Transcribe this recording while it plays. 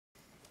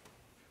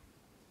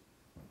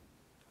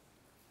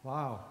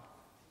Wow.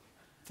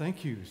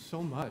 Thank you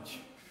so much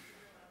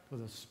for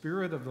the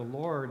Spirit of the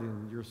Lord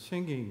in your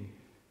singing.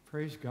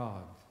 Praise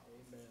God.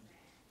 Amen.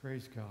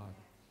 Praise God.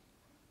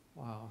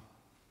 Wow.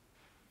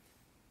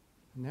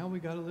 Now we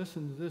got to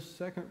listen to this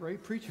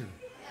second-rate preacher.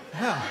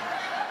 Yeah.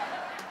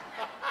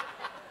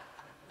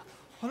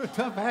 What a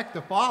tough act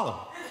to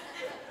follow.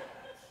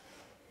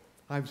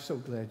 I'm so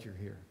glad you're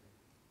here.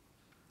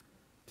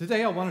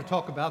 Today I want to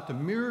talk about the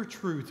mirror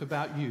truth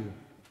about you.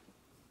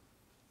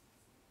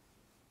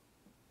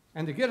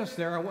 And to get us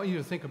there, I want you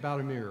to think about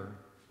a mirror.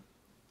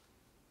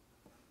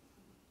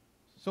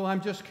 So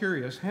I'm just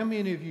curious, how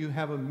many of you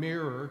have a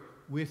mirror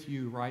with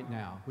you right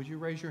now? Would you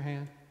raise your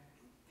hand?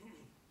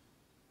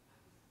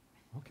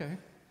 Okay,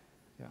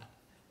 yeah.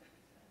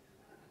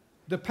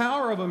 The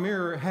power of a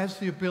mirror has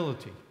the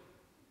ability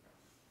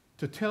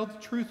to tell the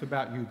truth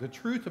about you, the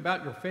truth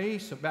about your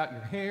face, about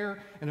your hair,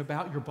 and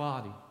about your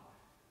body.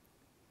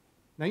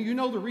 Now, you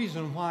know the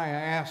reason why I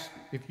asked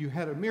if you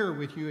had a mirror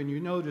with you and you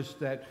noticed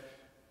that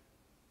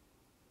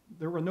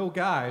there were no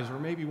guys, or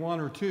maybe one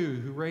or two,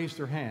 who raised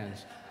their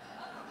hands.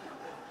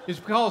 It's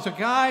because a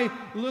guy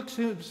looks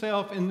at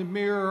himself in the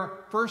mirror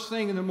first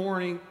thing in the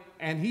morning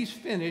and he's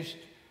finished,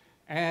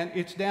 and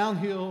it's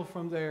downhill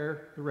from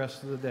there the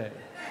rest of the day.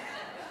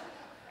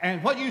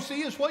 And what you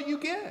see is what you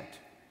get.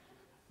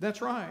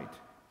 That's right.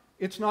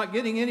 It's not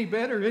getting any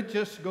better, it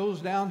just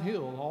goes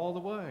downhill all the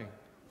way.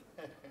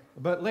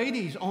 But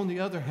ladies, on the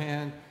other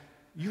hand,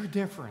 you're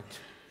different.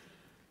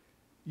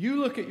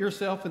 You look at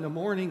yourself in the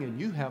morning and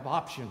you have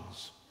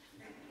options.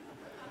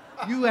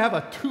 You have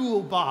a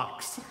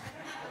toolbox.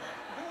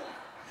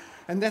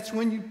 And that's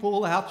when you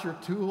pull out your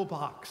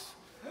toolbox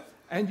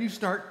and you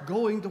start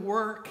going to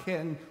work.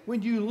 And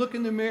when you look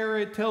in the mirror,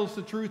 it tells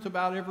the truth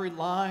about every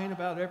line,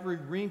 about every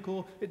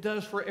wrinkle. It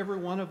does for every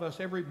one of us,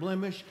 every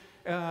blemish,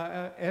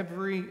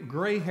 every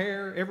gray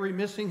hair, every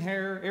missing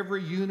hair,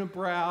 every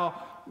unibrow.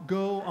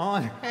 Go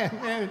on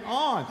and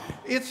on.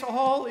 It's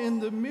all in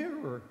the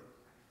mirror.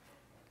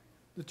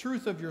 The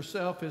truth of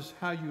yourself is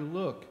how you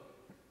look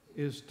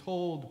is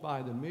told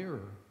by the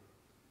mirror.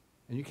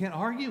 And you can't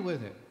argue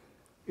with it.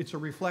 It's a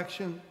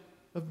reflection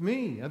of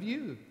me, of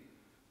you.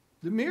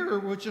 The mirror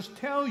will just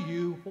tell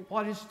you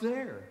what is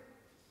there.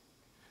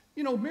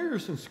 You know,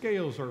 mirrors and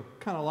scales are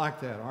kind of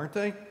like that, aren't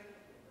they?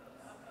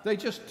 They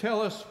just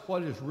tell us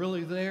what is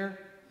really there.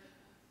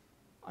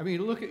 I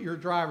mean, look at your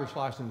driver's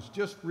license.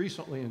 Just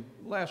recently,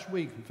 last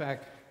week, in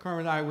fact,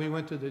 Carmen and I, we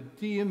went to the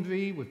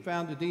DMV. We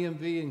found the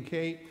DMV in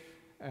Kate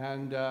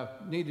and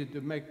needed to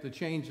make the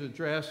change of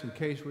address in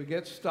case we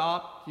get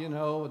stopped. You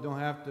know, don't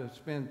have to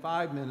spend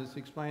 5 minutes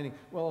explaining,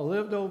 well, I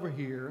lived over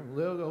here,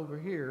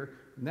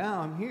 now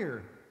I'm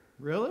here.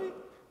 Really?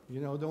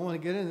 You know, don't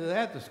want to get into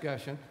that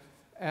discussion.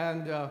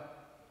 And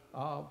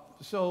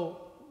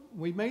so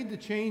we made the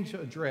change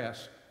of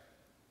address.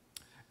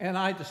 And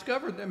I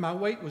discovered that my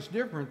weight was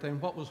different than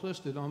what was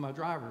listed on my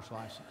driver's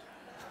license.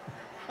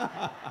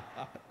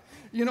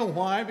 You know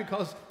why?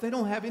 Because they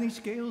don't have any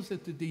scales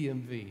at the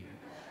DMV.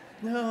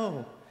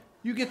 No.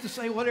 You get to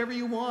say whatever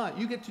you want.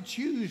 You get to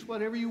choose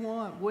whatever you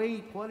want.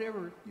 Weight,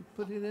 whatever. You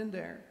put it in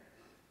there.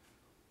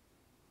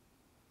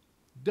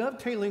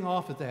 Dovetailing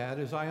off of that,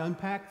 as I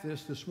unpack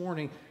this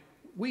morning,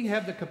 we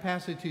have the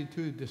capacity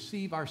to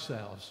deceive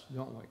ourselves,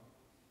 don't we?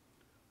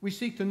 We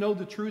seek to know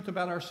the truth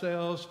about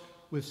ourselves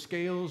with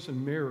scales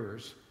and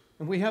mirrors,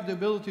 and we have the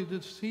ability to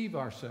deceive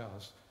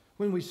ourselves.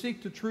 When we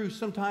seek the truth,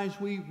 sometimes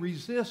we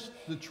resist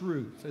the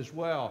truth as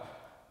well,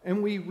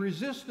 and we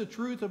resist the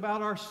truth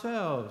about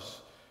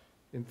ourselves.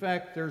 In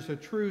fact, there's a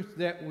truth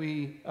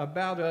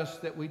about us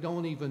that we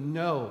don't even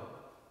know,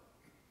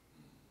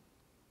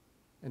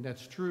 and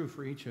that's true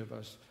for each of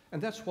us,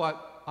 and that's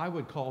what I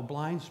would call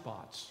blind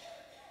spots.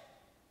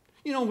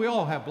 You know, we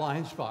all have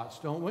blind spots,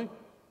 don't we?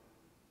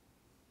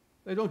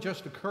 They don't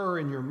just occur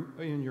in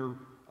your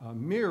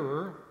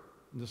mirror,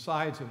 the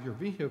sides of your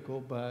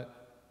vehicle,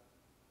 but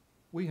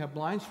we have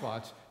blind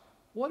spots.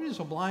 What is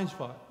a blind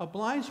spot? A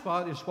blind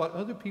spot is what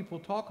other people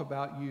talk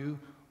about you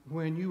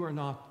when you are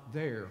not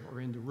there or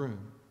in the room.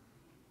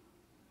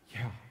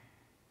 Yeah.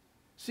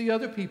 See,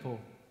 other people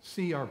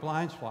see our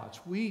blind spots.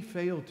 We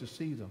fail to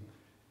see them.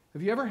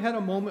 Have you ever had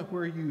a moment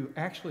where you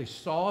actually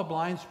saw a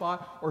blind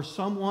spot or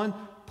someone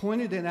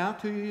pointed it out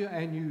to you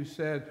and you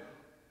said,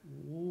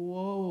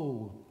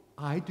 whoa,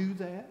 I do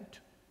that?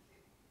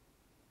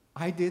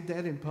 I did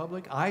that in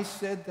public. I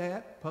said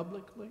that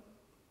publicly.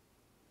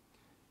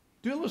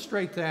 To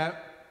illustrate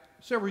that,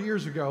 several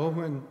years ago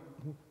when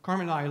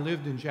Carmen and I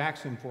lived in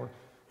Jackson for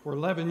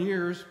 11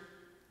 years,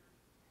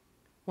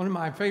 one of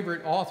my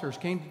favorite authors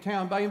came to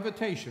town by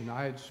invitation.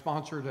 I had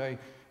sponsored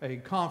a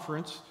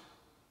conference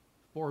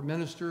for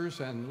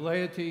ministers and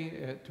laity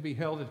to be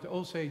held at the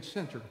Osage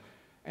Center.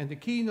 And the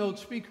keynote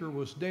speaker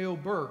was Dale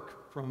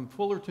Burke from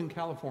Fullerton,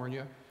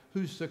 California,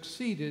 who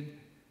succeeded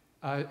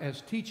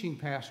as teaching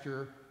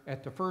pastor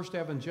at the First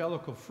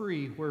Evangelical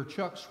Free, where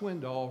Chuck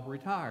Swindoll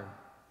retired.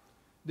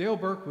 Dale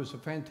Burke was a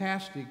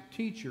fantastic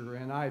teacher,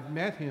 and I'd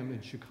met him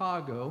in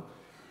Chicago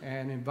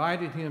and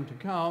invited him to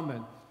come,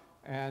 and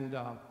And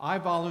I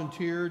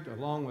volunteered,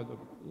 along with a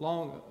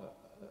long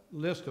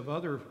list of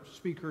other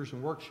speakers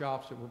and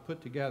workshops that were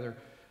put together.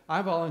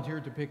 I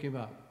volunteered to pick him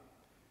up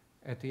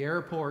at the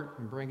airport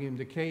and bring him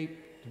to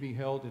Cape to be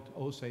held at the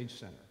Osage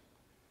Center,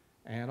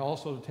 and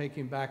also to take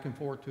him back and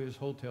forth to his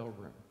hotel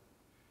room.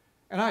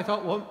 And I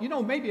thought,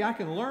 well, maybe I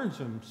can learn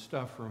some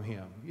stuff from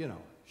him.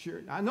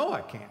 Sure, I know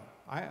I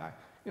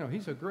can.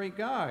 He's a great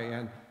guy.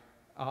 And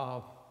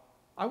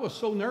I was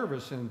so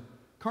nervous. And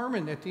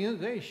Carmen, at the end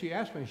of the day, she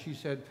asked me, she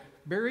said,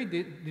 Barry,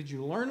 did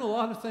you learn a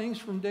lot of things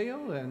from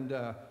Dale? And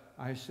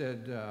I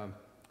said,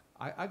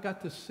 I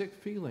got this sick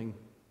feeling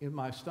in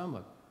my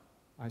stomach.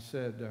 I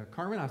said,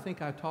 Carmen, I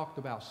think I talked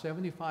about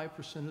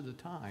 75% of the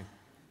time.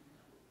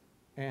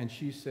 And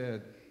she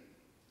said,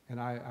 and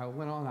I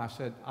went on, I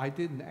said, I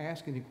didn't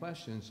ask any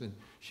questions. And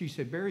she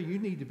said, Barry, you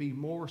need to be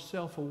more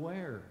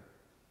self-aware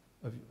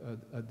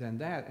than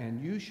that,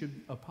 and you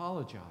should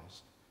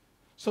apologize.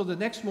 So the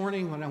next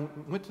morning when I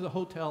went to the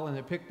hotel and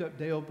I picked up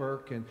Dale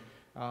Burke, and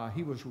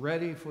he was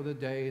ready for the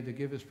day to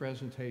give his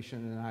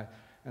presentation,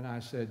 and I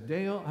said,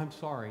 Dale, I'm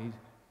sorry.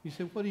 He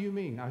said, what do you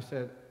mean? I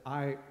said,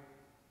 I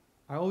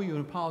owe you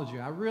an apology.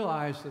 I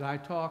realized that I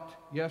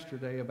talked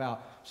yesterday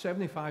about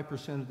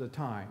 75% of the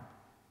time.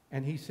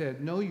 And he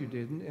said, no, you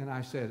didn't. And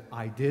I said,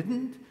 I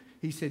didn't?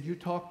 He said, you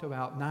talked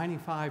about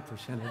 95%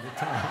 of the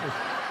time.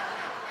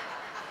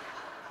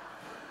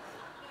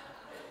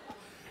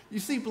 You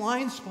see,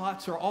 blind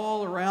spots are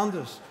all around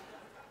us.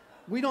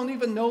 We don't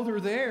even know they're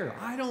there.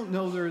 I don't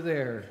know they're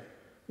there.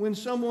 When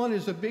someone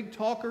is a big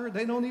talker,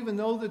 they don't even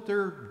know that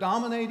they're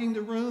dominating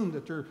the room,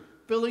 that they're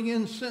filling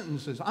in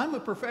sentences. I'm a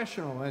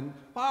professional, and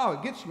wow,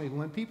 it gets me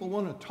when people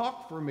want to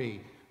talk for me,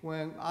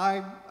 when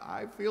I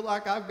feel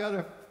like I've got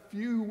a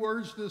few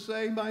words to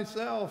say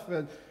myself,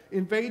 and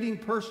invading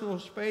personal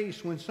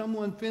space. When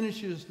someone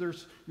finishes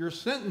your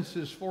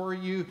sentences for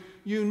you,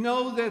 you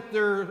know that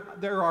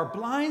there are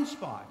blind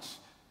spots.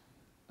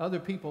 Other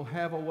people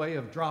have a way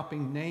of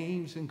dropping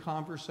names in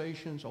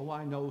conversations. Oh,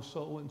 I know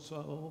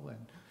so-and-so.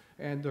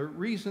 And the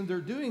reason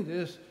they're doing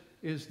this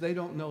is they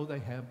don't know they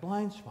have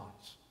blind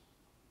spots.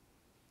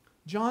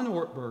 John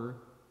Ortberg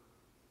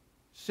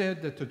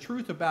said that the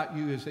truth about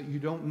you is that you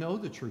don't know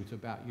the truth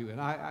about you.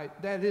 And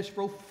that is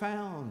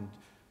profound.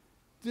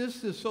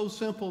 This is so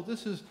simple.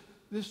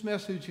 This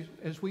message,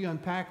 as we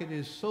unpack it,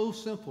 is so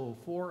simple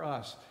for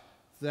us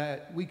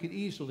that we could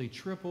easily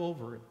trip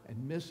over it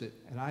and miss it.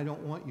 And I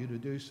don't want you to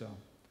do so.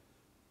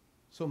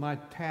 So my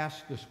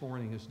task this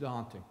morning is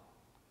daunting.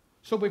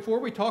 So before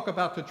we talk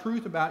about the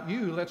truth about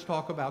you, let's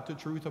talk about the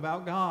truth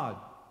about God.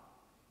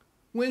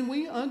 When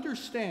we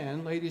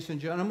understand, ladies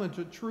and gentlemen,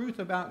 the truth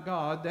about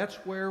God, that's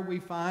where we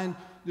find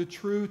the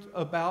truth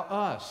about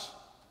us.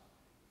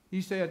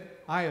 He said,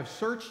 I have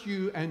searched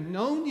you and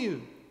known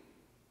you.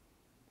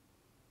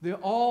 The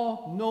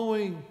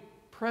all-knowing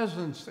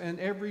presence and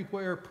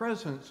everywhere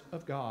presence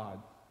of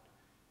God.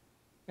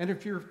 And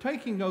if you're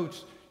taking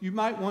notes, you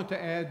might want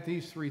to add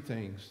these three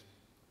things.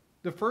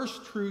 The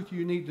first truth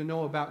you need to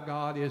know about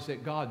God is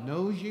that God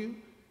knows you.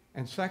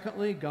 And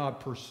secondly, God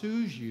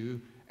pursues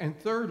you. And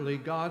thirdly,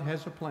 God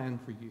has a plan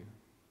for you.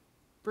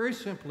 Very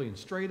simply and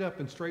straight up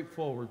and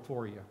straightforward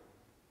for you.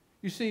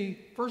 You see,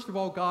 first of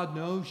all, God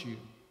knows you.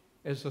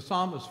 As the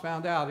psalmist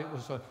found out, it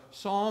was a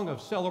song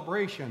of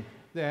celebration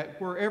that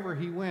wherever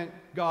he went,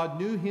 God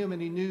knew him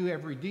and he knew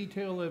every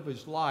detail of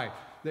his life.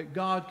 That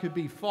God could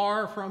be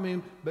far from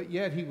him, but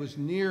yet he was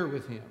near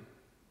with him.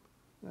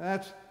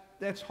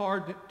 That's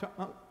hard to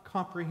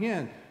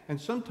comprehend.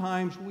 And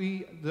sometimes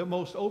the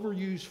most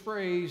overused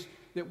phrase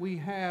that we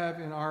have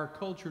in our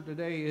culture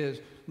today is,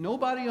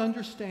 nobody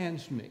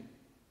understands me.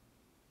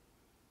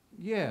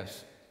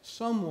 Yes,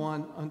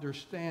 someone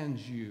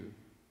understands you,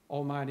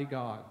 Almighty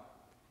God.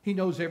 He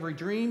knows every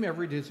dream,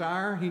 every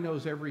desire. He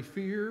knows every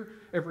fear,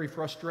 every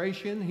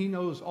frustration. He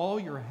knows all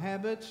your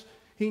habits.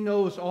 He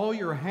knows all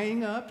your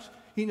hang-ups.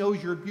 He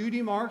knows your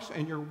beauty marks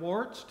and your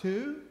warts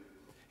too.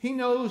 He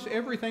knows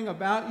everything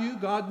about you.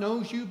 God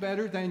knows you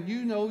better than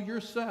you know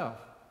yourself.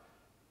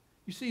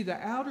 You see, the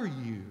outer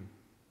you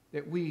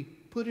that we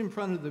put in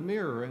front of the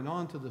mirror and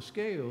onto the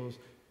scales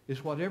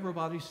is what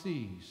everybody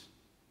sees.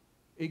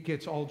 It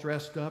gets all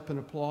dressed up and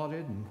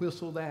applauded and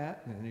whistled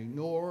at and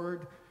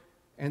ignored,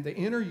 and the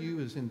inner you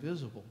is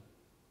invisible.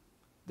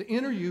 The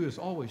inner you is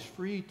always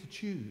free to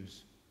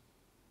choose.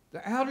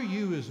 The outer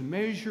you is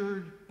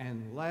measured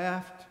and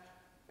laughed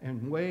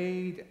and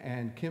weighed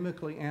and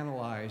chemically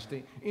analyzed.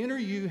 The inner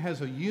you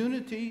has a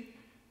unity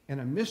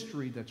and a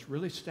mystery that's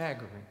really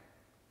staggering.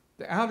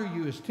 The outer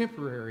you is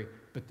temporary,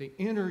 but the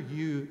inner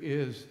you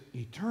is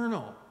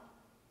eternal,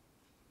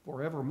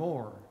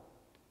 forevermore.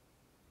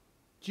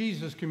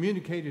 Jesus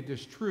communicated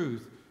this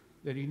truth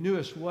that he knew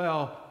us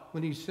well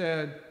when he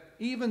said,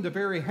 even the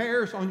very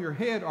hairs on your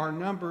head are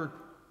numbered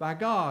by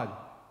God.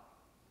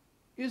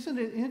 Isn't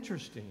it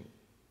interesting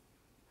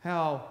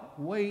how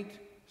weight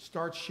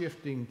starts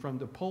shifting from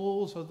the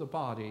poles of the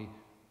body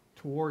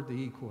toward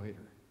the equator?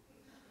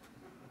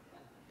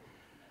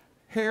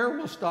 Hair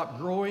will stop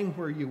growing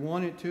where you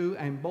want it to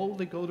and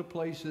boldly go to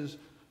places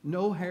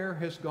no hair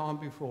has gone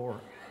before.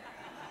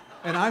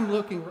 And I'm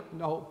looking,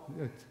 no.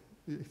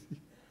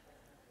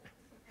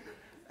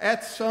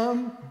 At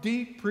some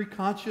deep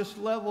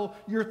preconscious level,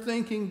 you're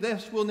thinking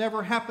this will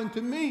never happen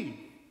to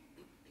me.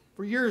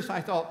 For years,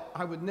 I thought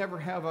I would never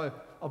have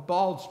a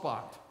bald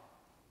spot.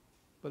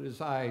 But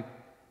as I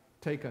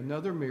take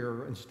another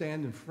mirror and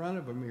stand in front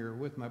of a mirror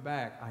with my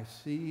back, I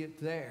see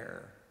it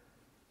there.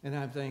 And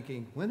I'm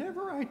thinking,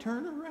 whenever I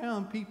turn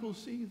around, people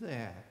see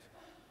that.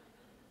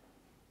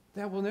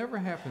 That will never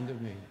happen to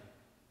me.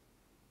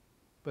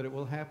 But it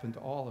will happen to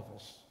all of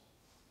us.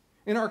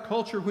 In our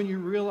culture, when you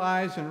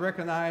realize and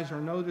recognize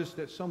or notice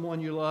that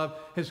someone you love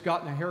has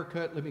gotten a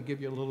haircut, let me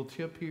give you a little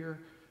tip here.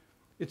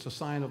 It's a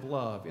sign of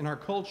love. In our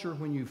culture,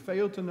 when you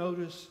fail to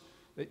notice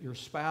that your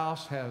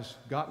spouse has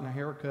gotten a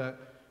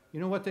haircut, you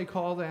know what they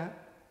call that?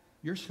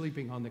 You're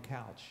sleeping on the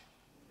couch.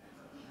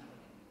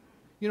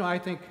 You know, I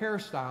think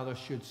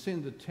hairstylists should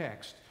send a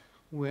text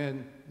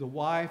when the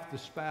wife, the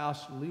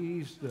spouse,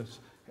 leaves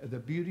the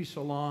beauty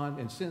salon,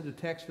 and send a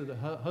text to the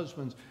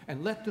husbands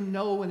and let them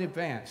know in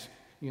advance.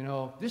 You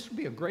know, this would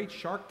be a great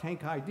Shark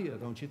Tank idea,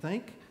 don't you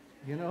think?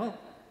 You know?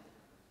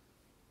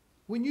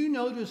 When you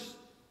notice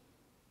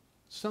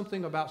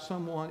something about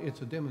someone,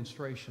 it's a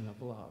demonstration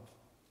of love.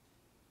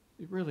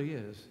 It really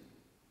is.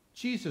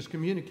 Jesus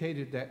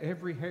communicated that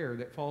every hair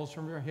that falls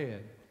from your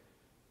head,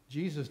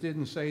 Jesus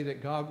didn't say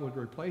that God would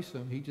replace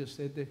them. He just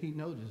said that he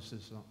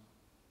notices them.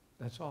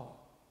 That's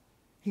all.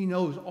 He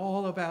knows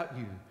all about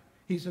you.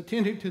 He's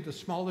attentive to the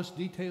smallest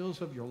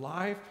details of your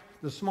life.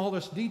 The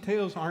smallest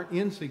details aren't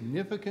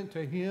insignificant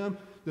to him.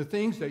 The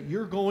things that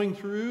you're going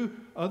through,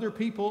 other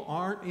people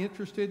aren't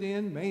interested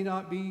in, may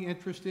not be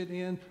interested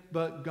in,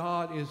 but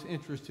God is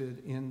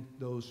interested in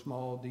those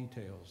small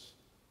details.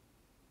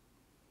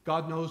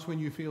 God knows when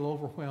you feel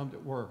overwhelmed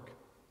at work.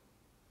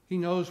 He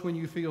knows when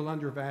you feel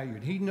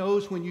undervalued. He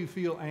knows when you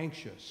feel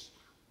anxious.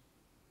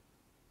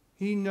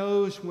 He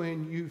knows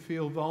when you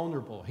feel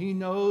vulnerable. He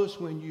knows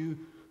when you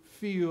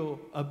feel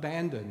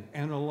abandoned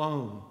and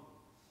alone.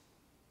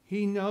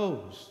 He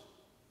knows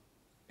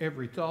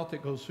every thought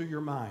that goes through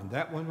your mind.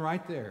 That one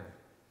right there.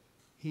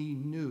 He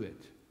knew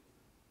it.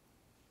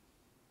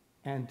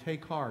 And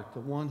take heart,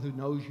 the one who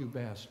knows you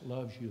best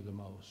loves you the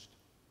most.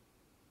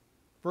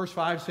 Verse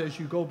 5 says,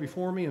 you go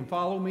before me and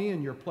follow me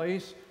in your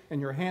place and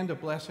your hand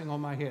of blessing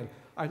on my head.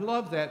 I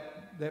love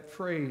that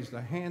phrase,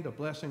 the hand of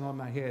blessing on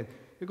my head.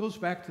 It goes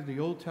back to the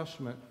Old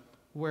Testament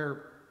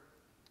where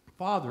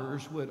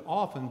fathers would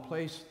often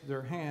place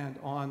their hand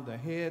on the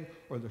head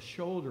or the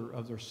shoulder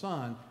of their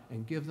son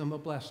and give them a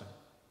blessing.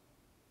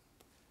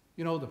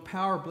 You know, the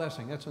power of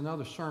blessing, that's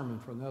another sermon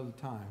for another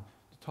time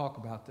to talk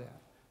about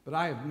that. But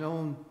I have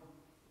known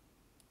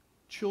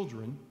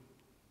children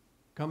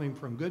coming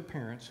from good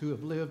parents who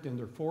have lived in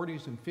their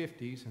 40s and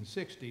 50s and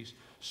 60s,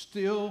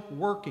 still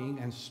working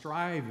and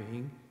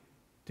striving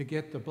to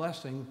get the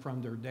blessing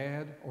from their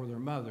dad or their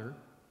mother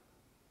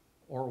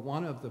or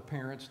one of the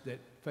parents that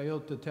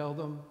failed to tell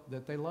them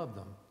that they love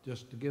them,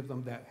 just to give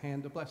them that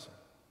hand of blessing.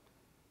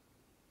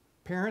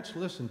 Parents,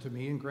 listen to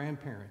me, and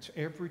grandparents.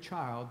 Every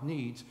child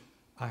needs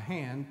a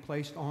hand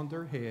placed on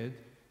their head,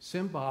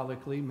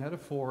 symbolically,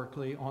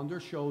 metaphorically, on their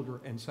shoulder,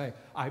 and say,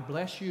 I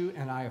bless you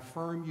and I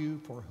affirm you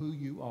for who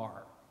you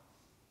are.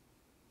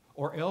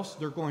 Or else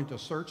they're going to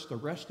search the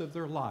rest of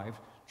their life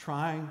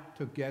trying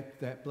to get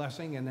that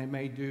blessing, and they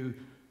may do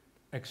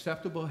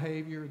acceptable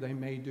behavior, they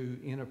may do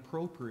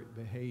inappropriate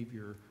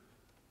behavior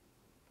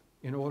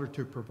in order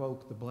to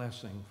provoke the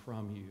blessing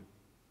from you.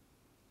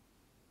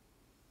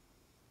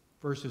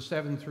 Verses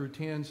 7 through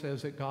 10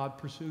 says that God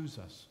pursues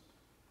us.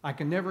 I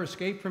can never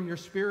escape from your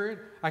spirit.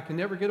 I can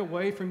never get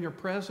away from your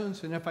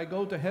presence. And if I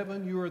go to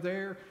heaven, you are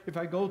there. If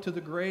I go to the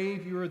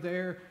grave, you are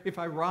there. If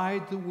I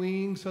ride the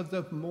wings of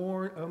the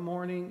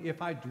morning,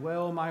 if I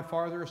dwell my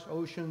farthest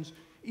oceans,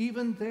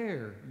 even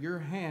there, your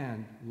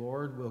hand,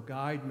 Lord, will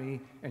guide me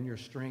and your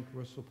strength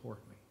will support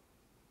me.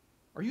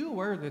 Are you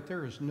aware that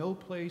there is no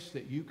place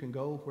that you can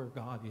go where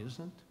God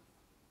isn't?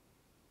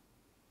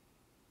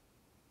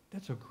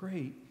 That's a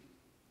great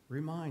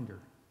reminder.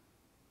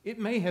 It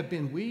may have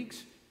been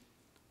weeks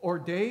or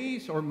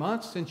days or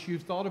months since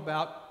you've thought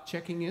about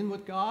checking in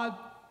with God,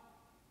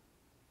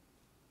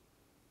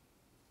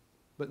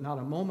 but not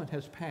a moment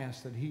has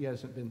passed that he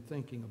hasn't been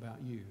thinking about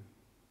you.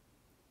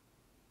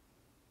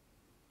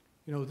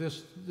 You know,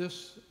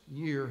 this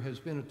year has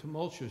been a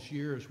tumultuous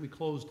year as we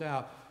closed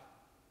out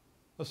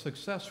a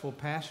successful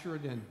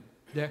pastorate in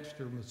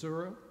Dexter,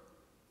 Missouri.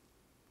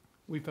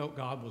 We felt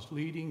God was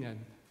leading, and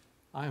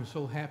I am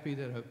so happy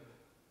that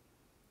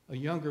a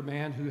younger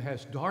man who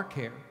has dark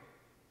hair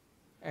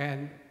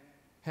and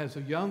has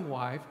a young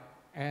wife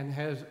and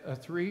has a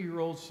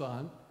 3-year-old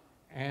son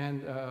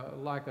and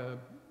like a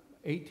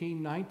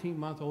 18,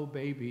 19-month-old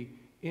baby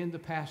in the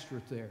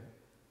pastorate there,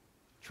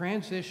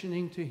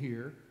 transitioning to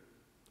here,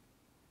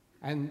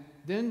 and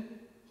then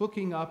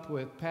hooking up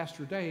with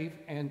Pastor Dave,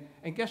 and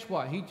guess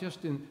what?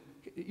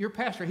 Your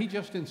pastor, he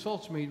just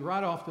insults me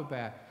right off the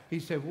bat. He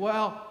said,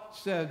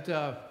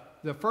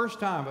 the first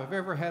time I've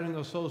ever had an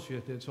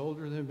associate that's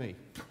older than me.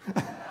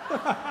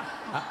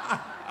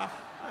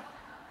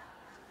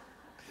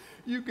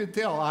 You can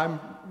tell I'm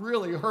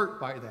really hurt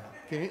by that,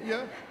 can't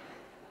you?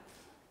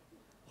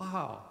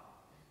 Wow.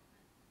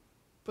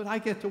 But I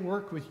get to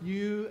work with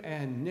you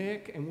and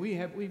Nick, and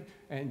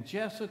and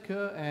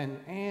Jessica and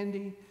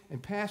Andy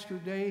and Pastor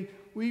Dave.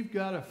 We've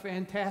got a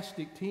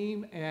fantastic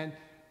team, and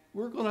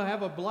we're going to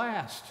have a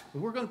blast.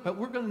 But we're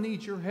going to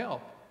need your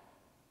help.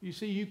 You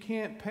see, you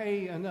can't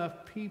pay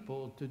enough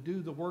people to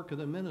do the work of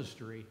the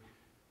ministry.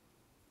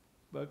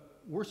 But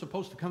we're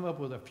supposed to come up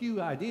with a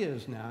few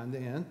ideas now and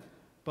then,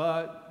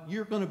 but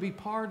you're going to be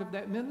part of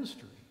that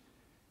ministry.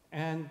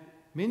 And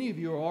many of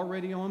you are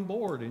already on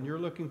board, and you're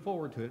looking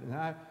forward to it. And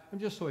I'm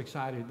just so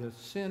excited, the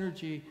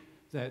synergy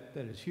that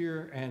is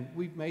here, and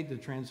we've made the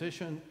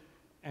transition.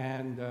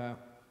 And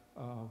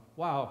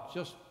wow,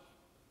 just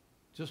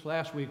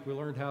last week we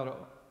learned how to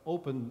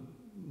open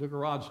the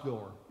garage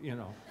door, you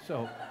know.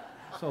 So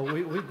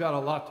we've got a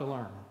lot to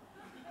learn.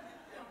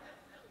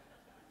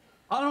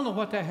 I don't know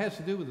what that has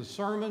to do with the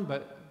sermon,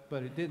 but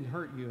it didn't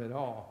hurt you at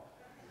all.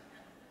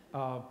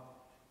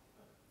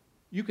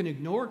 You can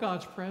ignore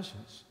God's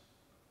presence,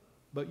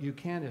 but you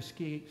can't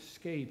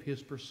escape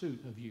his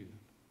pursuit of you.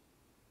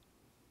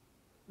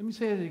 Let me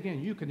say it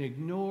again. You can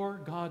ignore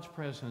God's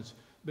presence,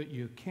 but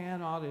you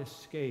cannot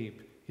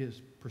escape his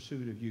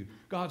pursuit of you.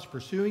 God's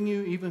pursuing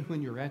you even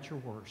when you're at your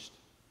worst.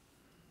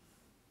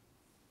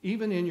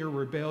 Even in your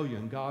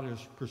rebellion, God is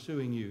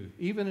pursuing you.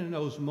 Even in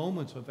those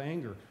moments of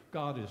anger,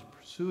 God is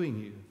pursuing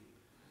you.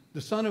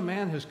 The Son of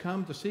Man has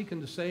come to seek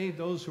and to save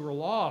those who are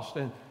lost,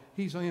 and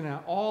he's in an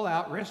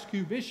all-out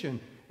rescue mission.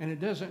 And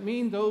it doesn't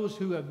mean those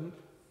who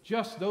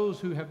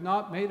have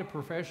not made a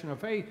profession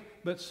of faith,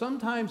 but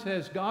sometimes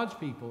as God's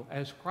people,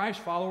 as Christ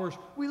followers,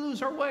 we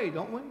lose our way,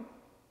 don't we?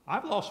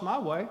 I've lost my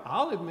way.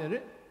 I'll admit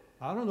it.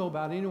 I don't know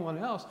about anyone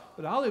else,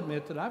 but I'll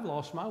admit that I've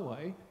lost my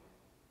way,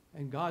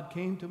 and God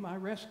came to my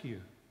rescue.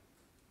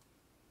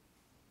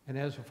 And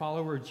as a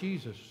follower of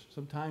Jesus,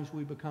 sometimes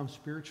we become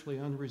spiritually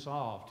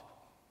unresolved.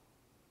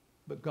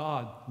 But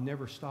God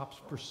never stops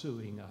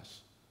pursuing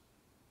us.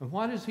 And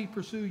why does he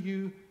pursue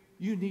you?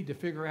 You need to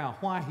figure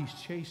out why he's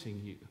chasing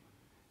you.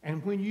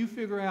 And when you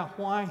figure out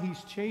why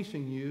he's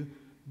chasing you,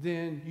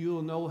 then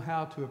you'll know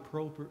how to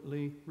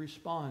appropriately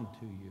respond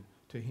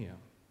to him.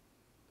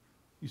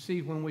 You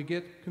see, when we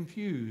get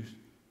confused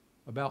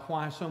about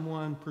why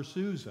someone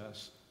pursues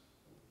us,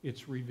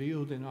 it's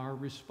revealed in our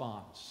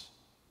response.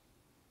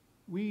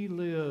 We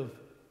live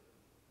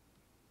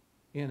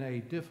in a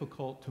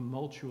difficult,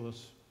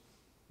 tumultuous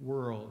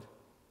world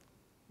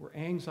where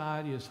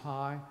anxiety is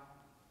high.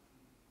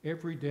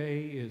 Every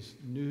day is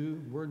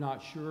new. We're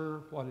not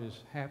sure what is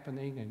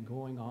happening and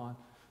going on.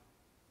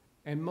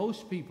 And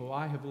most people,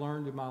 I have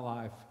learned in my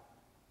life,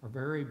 are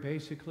very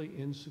basically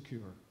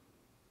insecure.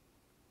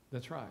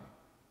 That's right.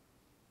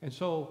 And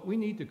so we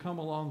need to come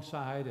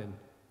alongside and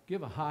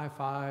give a high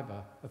five,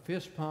 a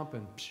fist pump,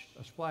 and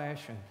a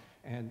splash,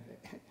 and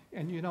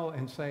you know,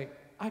 and say,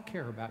 I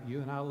care about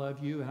you and I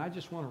love you, and I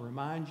just want to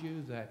remind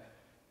you that,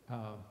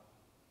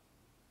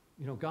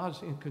 you know,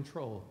 God's in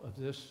control of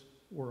this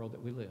world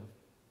that we live.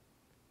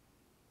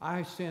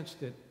 I sense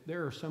that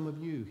there are some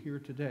of you here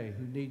today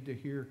who need to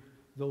hear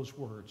those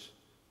words,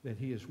 that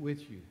he is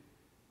with you.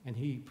 And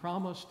he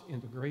promised in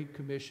the Great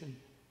Commission,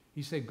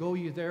 he said, go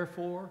ye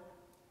therefore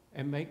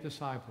and make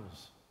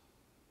disciples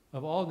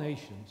of all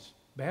nations,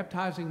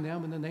 baptizing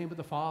them in the name of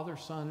the Father,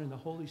 Son, and the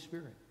Holy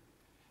Spirit,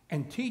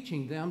 and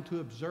teaching them to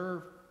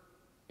observe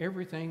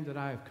everything that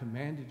I have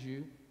commanded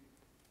you.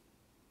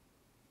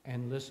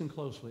 And listen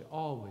closely,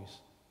 always,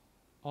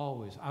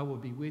 always, I will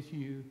be with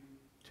you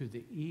to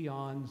the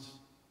eons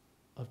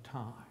of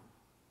time.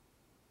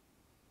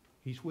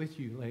 He's with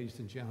you, ladies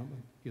and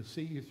gentlemen. He'll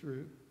see you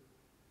through.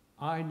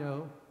 I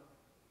know.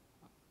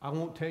 I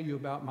won't tell you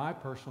about my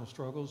personal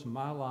struggles in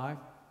my life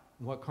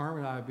and what Carmen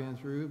and I have been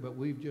through, but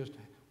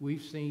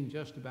we've seen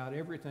just about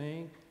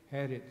everything,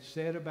 had it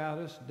said about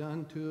us,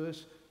 done to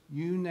us,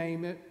 you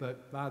name it,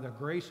 but by the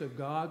grace of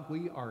God,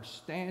 we are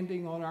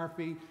standing on our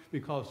feet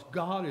because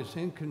God is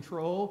in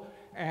control.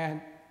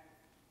 And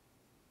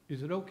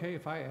is it okay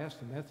if I ask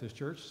the Methodist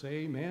Church to say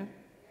amen?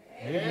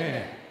 Amen.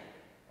 Amen.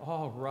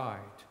 All right.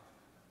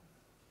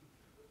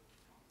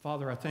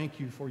 Father, I thank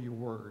you for your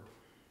word.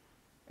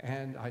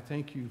 And I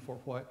thank you for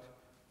what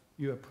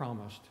you have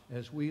promised.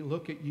 As we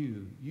look at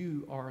you,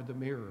 you are the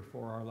mirror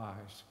for our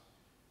lives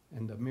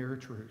and the mirror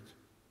truth.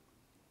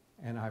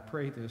 And I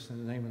pray this in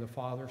the name of the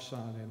Father,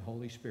 Son, and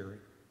Holy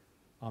Spirit.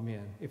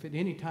 Amen. If at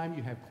any time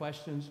you have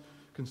questions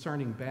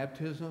concerning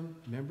baptism,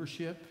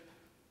 membership,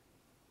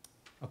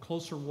 a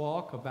closer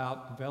walk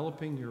about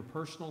developing your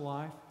personal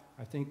life,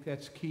 I think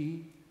that's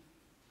key.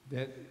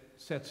 That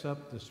sets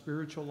up the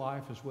spiritual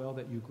life as well,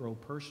 that you grow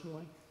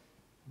personally.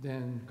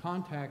 Then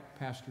contact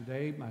Pastor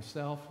Dave,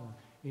 myself, or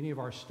any of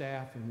our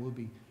staff, and we'll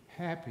be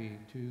happy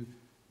to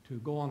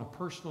go on a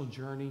personal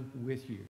journey with you.